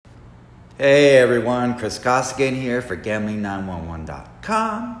Hey everyone, Chris Costigan here for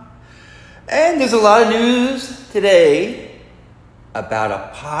Gambling911.com. And there's a lot of news today about a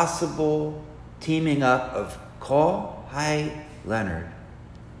possible teaming up of Kawhi Leonard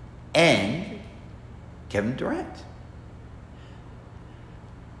and Kevin Durant.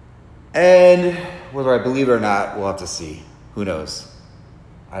 And whether I believe it or not, we'll have to see. Who knows?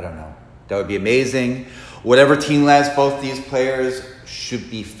 I don't know. That would be amazing. Whatever team lands both these players should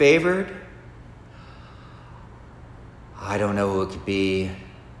be favored. I don't know who it could be.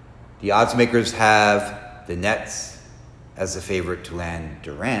 The odds makers have the Nets as a favorite to land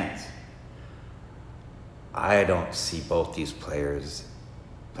Durant. I don't see both these players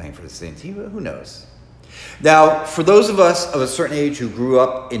playing for the same team, but who knows? Now, for those of us of a certain age who grew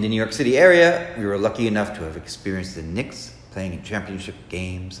up in the New York City area, we were lucky enough to have experienced the Knicks playing in championship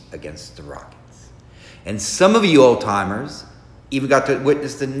games against the Rockets. And some of you old-timers even got to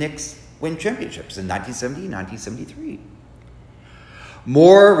witness the Knicks win championships in 1970, 1973.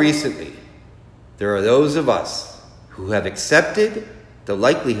 More recently, there are those of us who have accepted the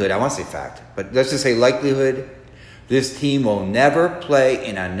likelihood, I want to say fact, but let's just say likelihood, this team will never play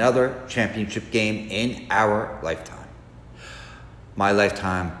in another championship game in our lifetime. My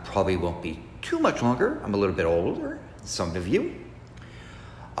lifetime probably won't be too much longer. I'm a little bit older than some of you.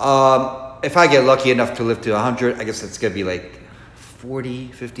 If I get lucky enough to live to 100, I guess it's going to be like 40,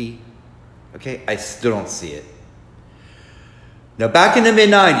 50. Okay, I still don't see it. Now, back in the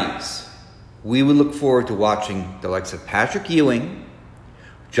mid-90s, we would look forward to watching the likes of Patrick Ewing,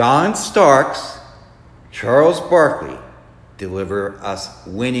 John Starks, Charles Barkley deliver us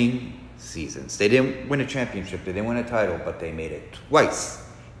winning seasons. They didn't win a championship, they didn't win a title, but they made it twice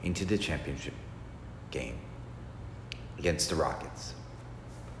into the championship game against the Rockets.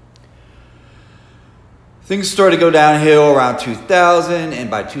 Things started to go downhill around 2000, and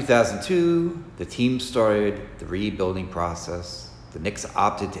by 2002, the team started the rebuilding process. The Knicks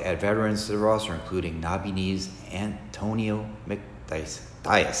opted to add veterans to the roster, including Knobby Knees Antonio McDyess.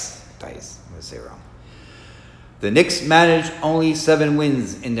 I'm going to say it wrong. The Knicks managed only 7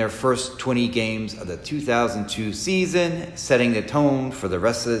 wins in their first 20 games of the 2002 season, setting the tone for the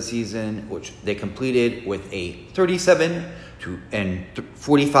rest of the season, which they completed with a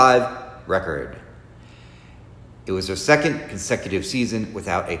 37-45 record. It was their second consecutive season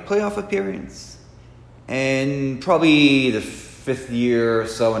without a playoff appearance, and probably the 5th year or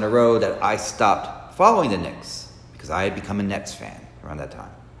so in a row that I stopped following the Knicks because I had become a Nets fan around that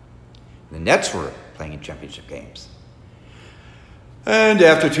time. The Nets were playing in championship games. And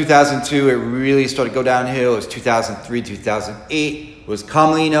after 2002, it really started to go downhill. It was 2003, 2008. Was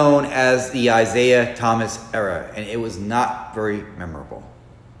commonly known as the Isaiah Thomas era, and it was not very memorable.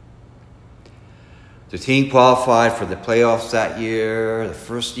 The team qualified for the playoffs that year, the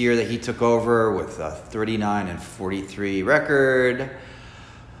first year that he took over, with a 39-43 record.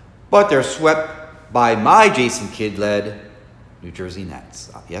 But they're swept by my Jason Kidd-led New Jersey Nets.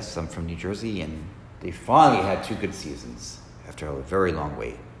 Yes, I'm from New Jersey, and they finally had 2 good seasons after a very long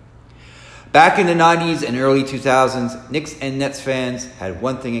wait. Back in the 90s and early 2000s, Knicks and Nets fans had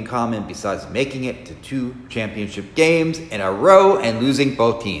one thing in common besides making it to 2 championship games in a row and losing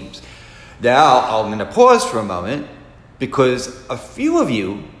both teams. Now, I'm going to pause for a moment because a few of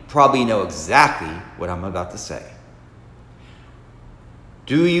you probably know exactly what I'm about to say.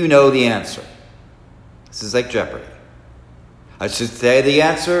 Do you know the answer? This is like Jeopardy. I should say the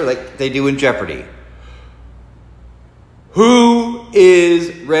answer like they do in Jeopardy. Who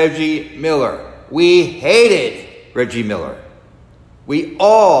is Reggie Miller? We hated Reggie Miller. We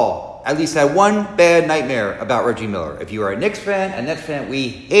all at least had one bad nightmare about Reggie Miller. If you are a Knicks fan, a Nets fan, we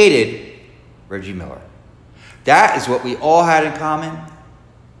hated Reggie Miller. That is what we all had in common.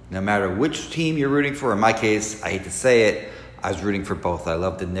 No matter which team you're rooting for. In my case, I hate to say it, I was rooting for both. I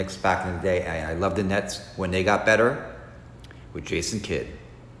loved the Knicks back in the day, and I loved the Nets when they got better with Jason Kidd.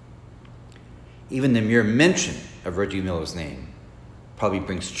 Even the mere mention of Reggie Miller's name probably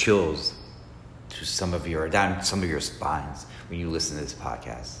brings chills to down some of your spines when you listen to this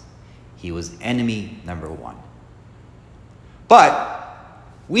podcast. He was enemy number 1. But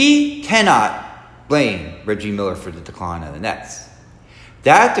we cannot blame Reggie Miller for the decline of the Nets.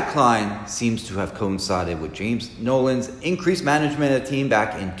 That decline seems to have coincided with James Nolan's increased management of the team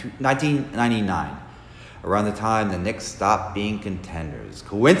back in 1999, around the time the Knicks stopped being contenders.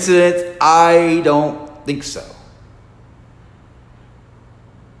 Coincidence? I don't think so.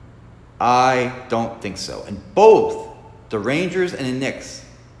 I don't think so. And both the Rangers and the Knicks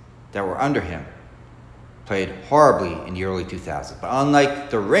that were under him played horribly in the early 2000s. But unlike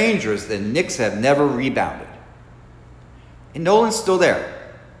the Rangers, the Knicks have never rebounded. And Nolan's still there.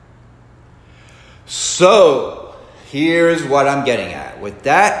 So, here's what I'm getting at. With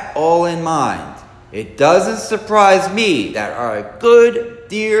that all in mind, it doesn't surprise me that our good,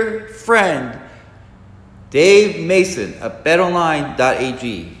 dear friend, Dave Mason of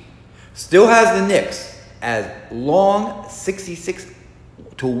BetOnline.ag, still has the Knicks as long 66-1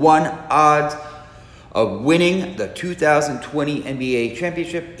 odds of winning the 2020 NBA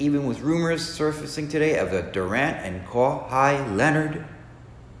championship, even with rumors surfacing today of the Durant and Kawhi Leonard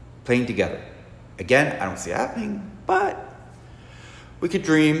playing together. Again, I don't see it happening, but we could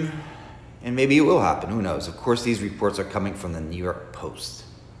dream, and maybe it will happen. Who knows? Of course, these reports are coming from the New York Post.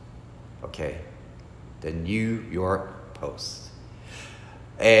 Okay? The New York Post.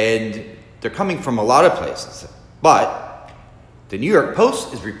 And they're coming from a lot of places, but the New York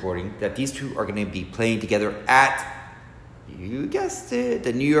Post is reporting that these two are going to be playing together at, you guessed it,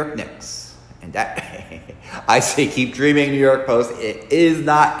 the New York Knicks. And that, I say keep dreaming, New York Post. It is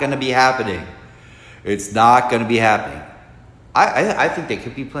not going to be happening. It's not going to be happening. I think they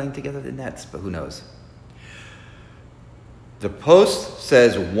could be playing together the Nets, but who knows? The Post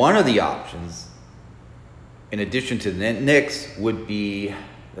says one of the options, in addition to the Knicks, would be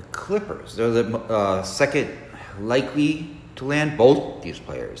the Clippers. They're the second likely to land both these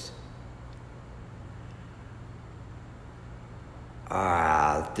players.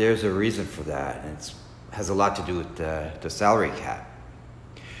 There's a reason for that, and it has a lot to do with the salary cap.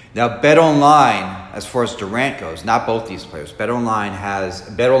 Now, BetOnline, as far as Durant goes, not both these players. BetOnline.ag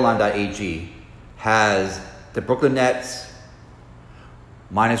has the Brooklyn Nets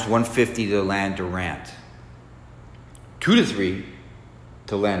minus 150 to land Durant, 2 to 3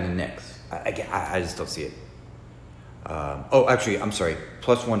 to land the Knicks. I just don't see it.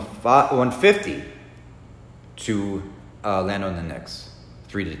 Plus 150 to land on the Knicks,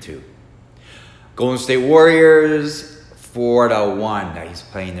 3 to 2. Golden State Warriors, 4 to 1. Now he's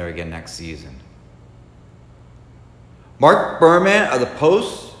playing there again next season. Mark Berman of the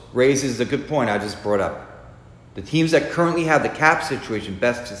Post raises a good point I just brought up. The teams that currently have the cap situation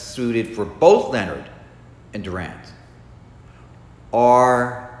best suited for both Leonard and Durant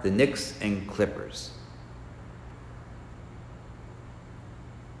are the Knicks and Clippers.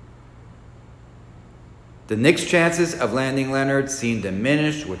 The Knicks' chances of landing Leonard seem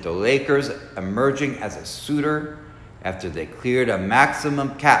diminished, with the Lakers emerging as a suitor after they cleared a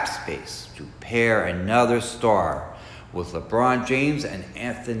maximum cap space to pair another star with LeBron James and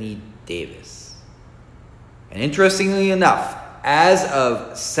Anthony Davis. And interestingly enough, as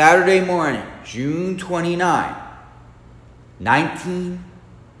of Saturday morning, June 29,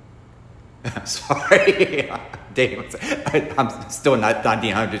 sorry, I'm still not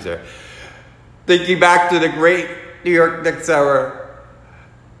 1900s there. Thinking back to the great New York Knicks hour,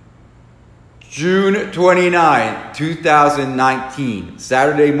 June 29, 2019,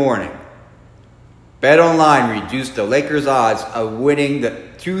 Saturday morning, BetOnline reduced the Lakers' odds of winning the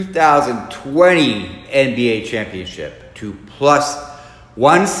 2020 NBA championship to plus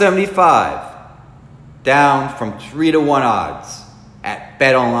 175, down from 3 to 1 odds at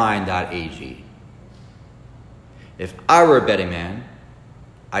BetOnline.ag. If I were a betting man,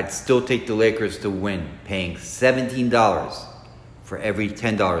 I'd still take the Lakers to win, paying $17 for every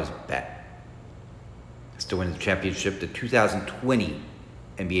 $10 bet. That's to win the championship, the 2020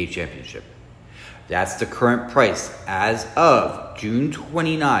 NBA championship. That's the current price as of June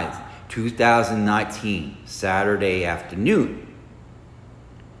 29th, 2019, Saturday afternoon.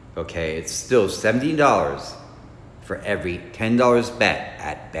 Okay, it's still $17 for every $10 bet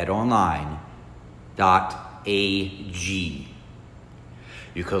at BetOnline.ag.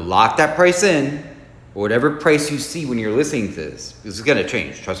 You could lock that price in, or whatever price you see when you're listening to this. This is going to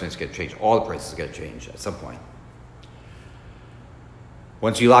change. Trust me, it's going to change. All the prices are going to change at some point.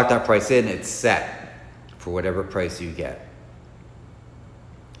 Once you lock that price in, it's set for whatever price you get.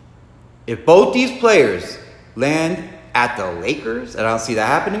 If both these players land at the Lakers, and I don't see that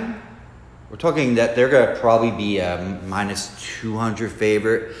happening, we're talking that they're going to probably be a minus 200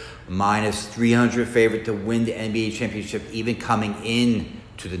 favorite, minus 300 favorite to win the NBA championship, even coming in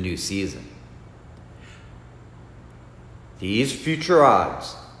to the new season. These future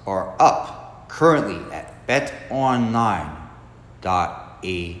odds are up currently at betonline.ag.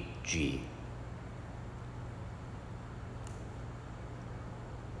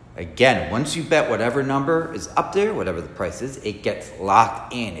 Again, once you bet whatever number is up there, whatever the price is, it gets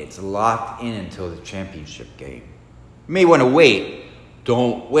locked in. It's locked in until the championship game. You may want to wait.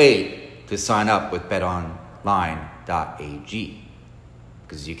 Don't wait to sign up with betonline.ag,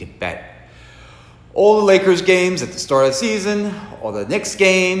 because you can bet all the Lakers games at the start of the season, all the Knicks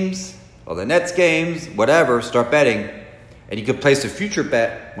games, all the Nets games, whatever, start betting. And you can place a future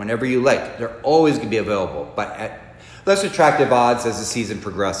bet whenever you like. They're always going to be available, but at less attractive odds as the season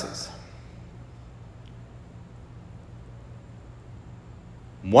progresses.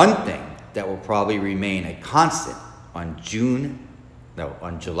 One thing that will probably remain a constant on July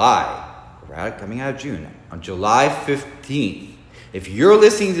 15th, if you're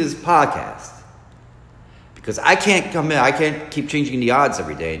listening to this podcast, because I can't keep changing the odds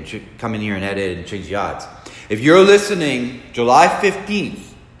every day and come in here and edit and change the odds. If you're listening July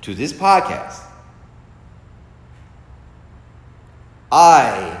 15th to this podcast,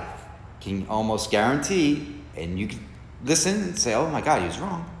 I can almost guarantee, and you can listen and say, oh my God, he was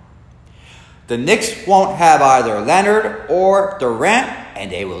wrong. The Knicks won't have either Leonard or Durant,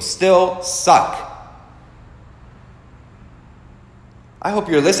 and they will still suck. I hope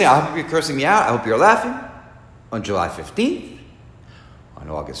you're listening. I hope you're cursing me out. I hope you're laughing on July 15th, on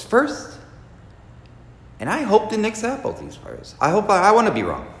August 1st. And I hope the Knicks have both these players. I want to be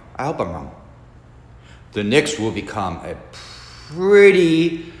wrong. I hope I'm wrong. The Knicks will become a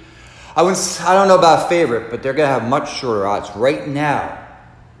pretty, I don't know about favorite, but they're going to have much shorter odds. Right now,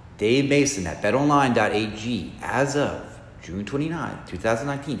 Dave Mason at betonline.ag, as of June 29,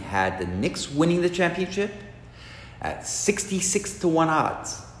 2019, had the Knicks winning the championship at 66-1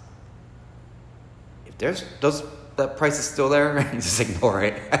 odds. If that price is still there, just ignore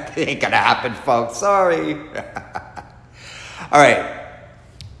it. It ain't going to happen, folks. Sorry. All right.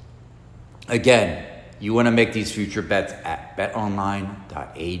 Again, you want to make these future bets at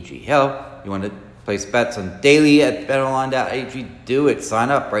betonline.ag. Hell, you want to place bets on daily at betonline.ag? Do it. Sign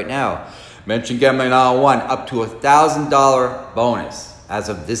up right now. Mention Gambling 101, up to $1,000 bonus as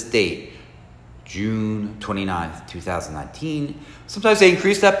of this date, June 29th, 2019. Sometimes they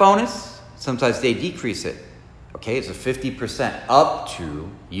increase that bonus. Sometimes they decrease it. Okay, it's a 50% up to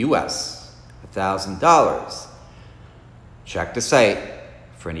US $1,000. Check the site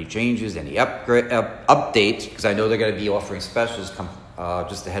for any changes, any updates, because I know they're going to be offering specials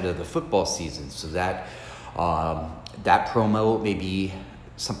just ahead of the football season, so that that promo may be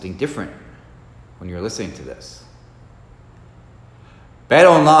something different when you're listening to this. Bet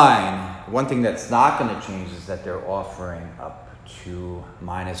Online, one thing that's not going to change is that they're offering up to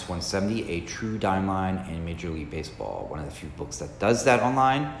minus 170, a true dime line in Major League Baseball. One of the few books that does that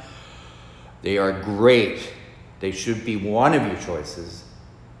online. They are great. They should be one of your choices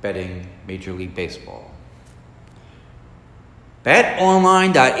betting Major League Baseball.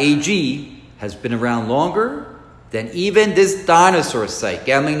 BetOnline.ag has been around longer than even this dinosaur site,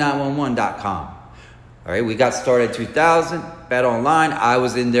 Gambling911.com. All right, we got started in 2000. BetOnline, I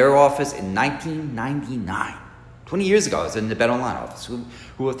was in their office in 1999. 20 years ago, I was in the BetOnline office. Who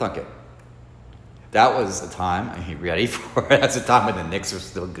would thunk it? That was the time, are you ready for it? That's the time when the Knicks were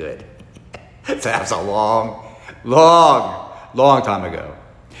still good. So that's a long time ago.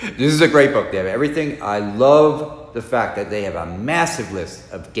 This is a great book. They have everything. I love the fact that they have a massive list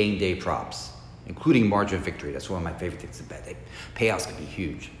of game day props, including margin of victory. That's one of my favorite things to bet. Payouts can be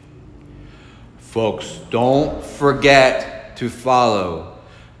huge. Folks, don't forget to follow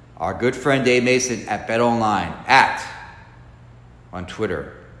our good friend Dave Mason at BetOnline, on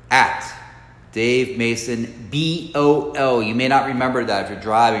Twitter, at Dave Mason, BOL. You may not remember that if you're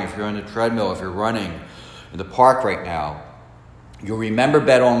driving, if you're on the treadmill, if you're running in the park right now. You'll remember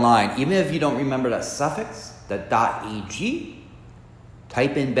BetOnline. Even if you don't remember that suffix, that .ag,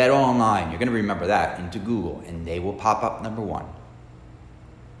 type in BetOnline. You're going to remember that into Google, and they will pop up number one.